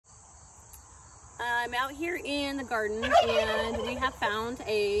I'm out here in the garden and we have found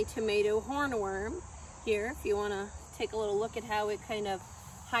a tomato hornworm here. If you want to take a little look at how it kind of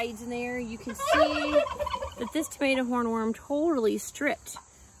hides in there, you can see that this tomato hornworm totally stripped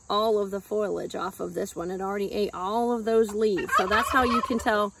all of the foliage off of this one. It already ate all of those leaves. So that's how you can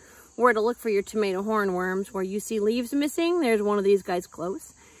tell where to look for your tomato hornworms. Where you see leaves missing, there's one of these guys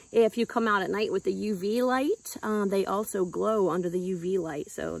close. If you come out at night with the UV light, they also glow under the UV light.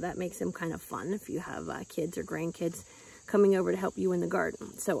 So that makes them kind of fun if you have kids or grandkids coming over to help you in the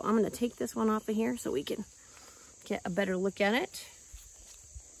garden. So I'm going to take this one off of here so we can get a better look at it.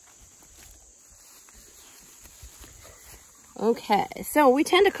 Okay, so we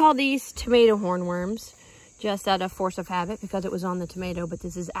tend to call these tomato hornworms just out of force of habit because it was on the tomato, but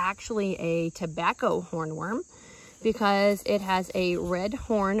this is actually a tobacco hornworm because it has a red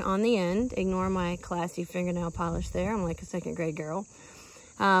horn on the end. Ignore my classy fingernail polish there. I'm like a second grade girl.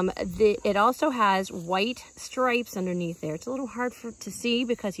 It also has white stripes underneath there. It's a little hard to see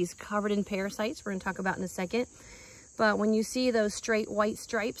because he's covered in parasites we're going to talk about in a second. But when you see those straight white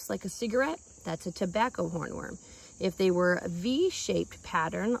stripes like a cigarette, that's a tobacco hornworm. If they were a V-shaped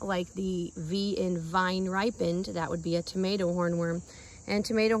pattern, like the V in vine ripened, that would be a tomato hornworm. And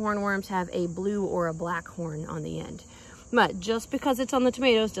tomato hornworms have a blue or a black horn on the end. But just because it's on the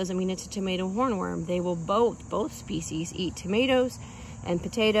tomatoes doesn't mean it's a tomato hornworm. They will both species eat tomatoes and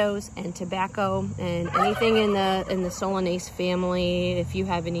potatoes and tobacco and anything in the Solanaceae family. If you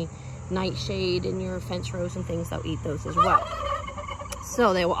have any nightshade in your fence rows and things, they'll eat those as well.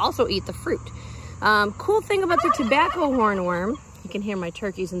 So they will also eat the fruit. Cool thing about the tobacco hornworm, you can hear my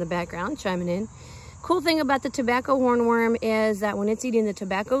turkeys in the background chiming in. Cool thing about the tobacco hornworm is that when it's eating the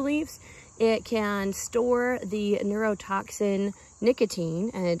tobacco leaves, it can store the neurotoxin nicotine.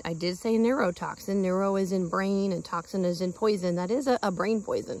 And I did say neurotoxin. Neuro is in brain and toxin is in poison. That is a brain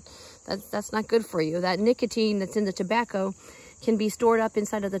poison. That's not good for you. That nicotine that's in the tobacco can be stored up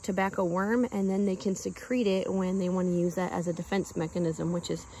inside of the tobacco worm, and then they can secrete it when they want to use that as a defense mechanism,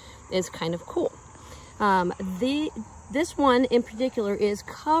 which is kind of cool. This one in particular is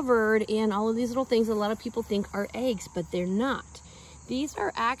covered in all of these little things a lot of people think are eggs, but they're not. These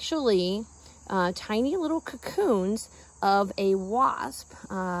are actually tiny little cocoons of a wasp.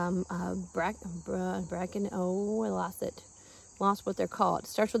 Braconid, oh, I lost it. Lost what they're called. It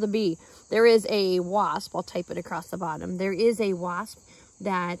starts with a B. There is a wasp. I'll type it across the bottom. There is a wasp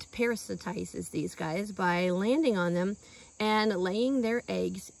that parasitizes these guys by landing on them and laying their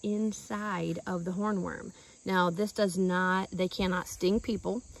eggs inside of the hornworm. Now, they cannot sting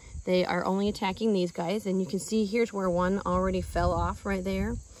people. They are only attacking these guys. And you can see here's where one already fell off right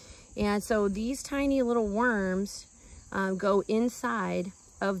there. And so these tiny little worms go inside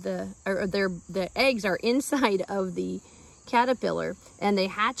of the eggs are inside of the caterpillar, and they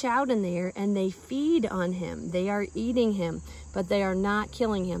hatch out in there and they feed on him. They are eating him, but they are not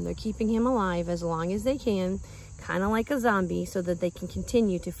killing him. They're keeping him alive as long as they can, kind of like a zombie, so that they can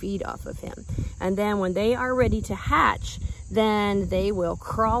continue to feed off of him. And then when they are ready to hatch, then they will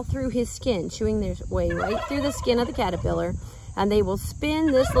crawl through his skin, chewing their way right through the skin of the caterpillar, and they will spin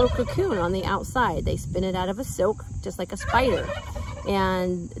this little cocoon on the outside. They spin it out of a silk, just like a spider.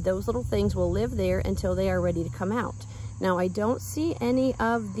 And those little things will live there until they are ready to come out. Now, I don't see any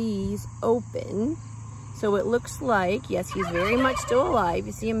of these open, so it looks like, yes, he's very much still alive.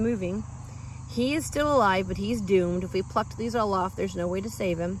 You see him moving. He is still alive, but he's doomed. If we plucked these all off, there's no way to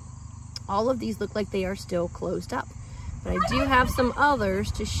save him. All of these look like they are still closed up. But I do have some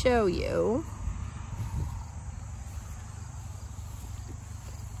others to show you.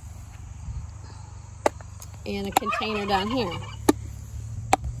 And a container down here.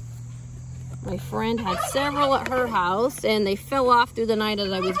 My friend had several at her house, and they fell off through the night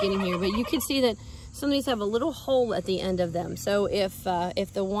as I was getting here. But you can see that some of these have a little hole at the end of them. So if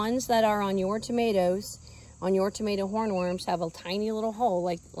the ones that are on your tomatoes, on your tomato hornworms, have a tiny little hole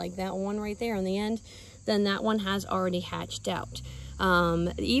like that one right there on the end, then that one has already hatched out.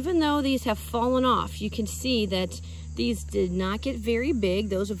 Even though these have fallen off, you can see that these did not get very big.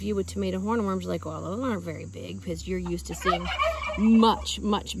 Those of you with tomato hornworms are like, well, those aren't very big, because you're used to seeing much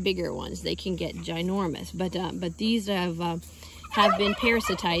bigger ones. They can get ginormous, but these have been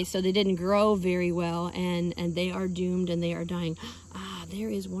parasitized, so they didn't grow very well, and they are doomed and they are dying. Ah, there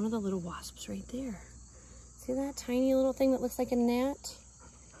is one of the little wasps right there. See that tiny little thing that looks like a gnat?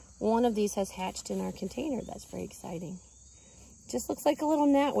 One of these has hatched in our container. That's very exciting. Just looks like a little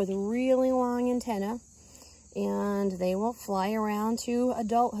gnat with really long antennae, and they will fly around to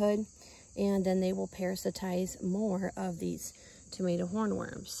adulthood, and then they will parasitize more of these tomato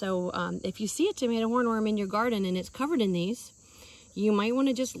hornworms. So if you see a tomato hornworm in your garden and it's covered in these, you might want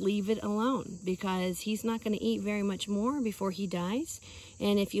to just leave it alone, because he's not going to eat very much more before he dies.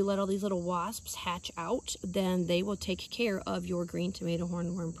 And if you let all these little wasps hatch out, then they will take care of your green tomato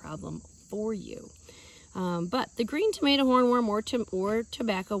hornworm problem for you. But the green tomato hornworm or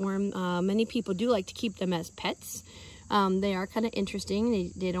tobacco worm, many people do like to keep them as pets. They are kind of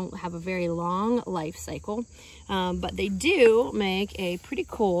interesting. They don't have a very long life cycle, but they do make a pretty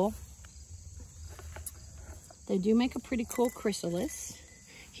cool chrysalis.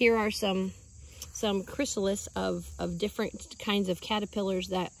 Here are some chrysalis of different kinds of caterpillars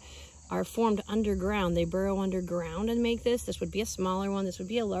that are formed underground. They burrow underground and make this. This would be a smaller one. This would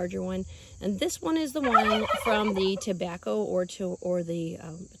be a larger one. And this one is the one from the tobacco or the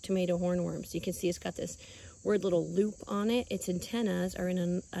tomato hornworms. You can see it's got this weird little loop on it. Its antennas are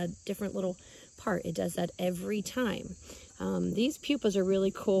in a different little part. It does that every time. These pupas are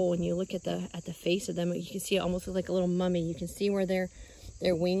really cool. When you look at the face of them, you can see it almost looks like a little mummy. You can see where their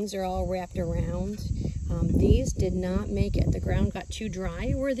wings are all wrapped around. These did not make it. The ground got too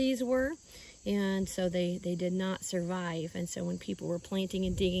dry where these were, and so they did not survive. And so when people were planting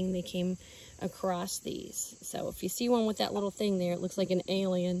and digging, they came across these. So if you see one with that little thing there, it looks like an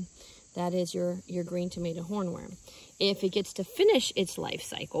alien. That is your green tomato hornworm. If it gets to finish its life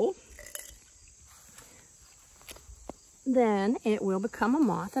cycle, then it will become a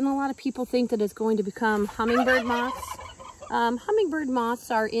moth. And a lot of people think that it's going to become hummingbird moths. Hummingbird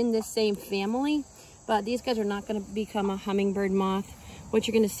moths are in this same family, but these guys are not going to become a hummingbird moth. What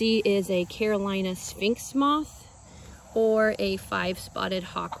you're going to see is a Carolina sphinx moth or a 5-spotted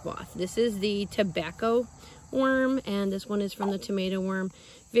hawk moth. This is the tobacco worm, and this one is from the tomato worm.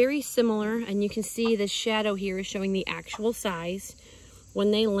 Very similar, and you can see the shadow here is showing the actual size.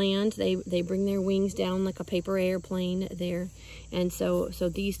 When they land, they bring their wings down like a paper airplane there. And so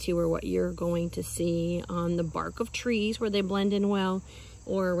these two are what you're going to see on the bark of trees where they blend in well,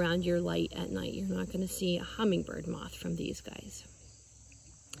 or around your light at night. You're not going to see a hummingbird moth from these guys.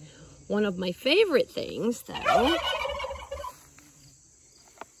 One of my favorite things, though,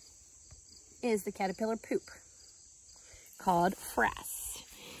 is the caterpillar poop called frass.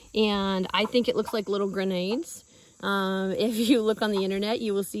 And I think it looks like little grenades. If you look on the internet,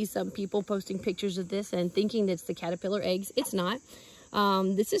 you will see some people posting pictures of this and thinking that it's the caterpillar eggs. It's not.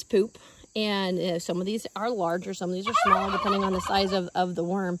 This is poop, and some of these are larger, some of these are smaller, depending on the size of the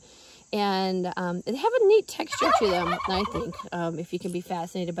worm. And they have a neat texture to them, I think, if you can be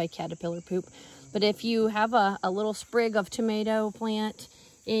fascinated by caterpillar poop. But if you have a little sprig of tomato plant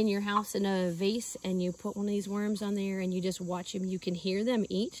in your house in a vase, and you put one of these worms on there and you just watch them, you can hear them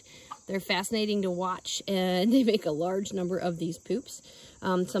eat. They're fascinating to watch, and they make a large number of these poops.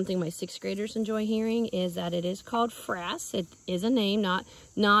 Something my 6th graders enjoy hearing is that it is called frass. It is a name.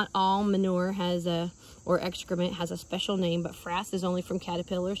 Not all manure has or excrement has a special name, but frass is only from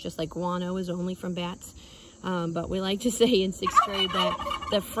caterpillars, just like guano is only from bats. But we like to say in 6th grade that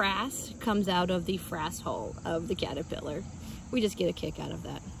the frass comes out of the frass hole of the caterpillar. We just get a kick out of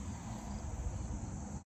that.